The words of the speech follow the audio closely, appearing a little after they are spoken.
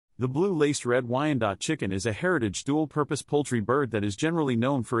The blue-laced red Wyandotte chicken is a heritage dual-purpose poultry bird that is generally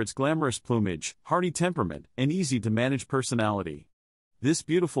known for its glamorous plumage, hearty temperament, and easy-to-manage personality. This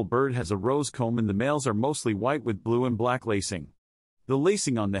beautiful bird has a rose comb and the males are mostly white with blue and black lacing. The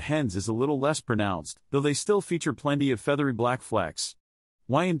lacing on the hens is a little less pronounced, though they still feature plenty of feathery black flecks.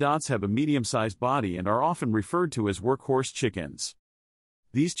 Wyandottes have a medium-sized body and are often referred to as workhorse chickens.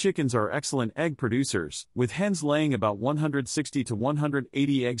 These chickens are excellent egg producers, with hens laying about 160 to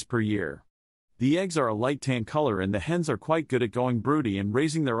 180 eggs per year. The eggs are a light tan color and the hens are quite good at going broody and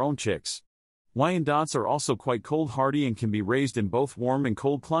raising their own chicks. Wyandottes are also quite cold-hardy and can be raised in both warm and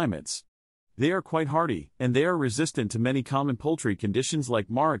cold climates. They are quite hardy, and they are resistant to many common poultry conditions like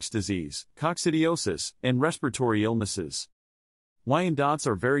Marek's disease, coccidiosis, and respiratory illnesses. Wyandottes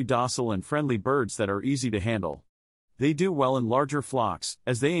are very docile and friendly birds that are easy to handle. They do well in larger flocks,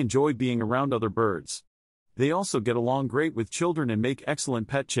 as they enjoy being around other birds. They also get along great with children and make excellent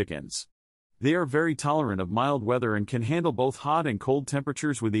pet chickens. They are very tolerant of mild weather and can handle both hot and cold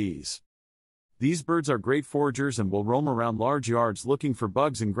temperatures with ease. These birds are great foragers and will roam around large yards looking for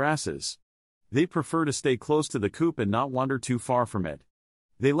bugs and grasses. They prefer to stay close to the coop and not wander too far from it.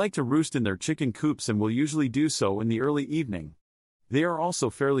 They like to roost in their chicken coops and will usually do so in the early evening. They are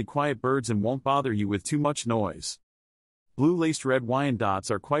also fairly quiet birds and won't bother you with too much noise. Blue-laced red Wyandottes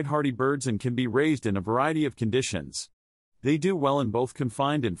are quite hardy birds and can be raised in a variety of conditions. They do well in both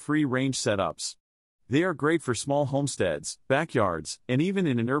confined and free-range setups. They are great for small homesteads, backyards, and even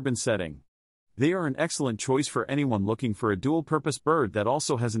in an urban setting. They are an excellent choice for anyone looking for a dual-purpose bird that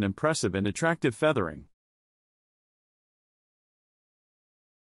also has an impressive and attractive feathering.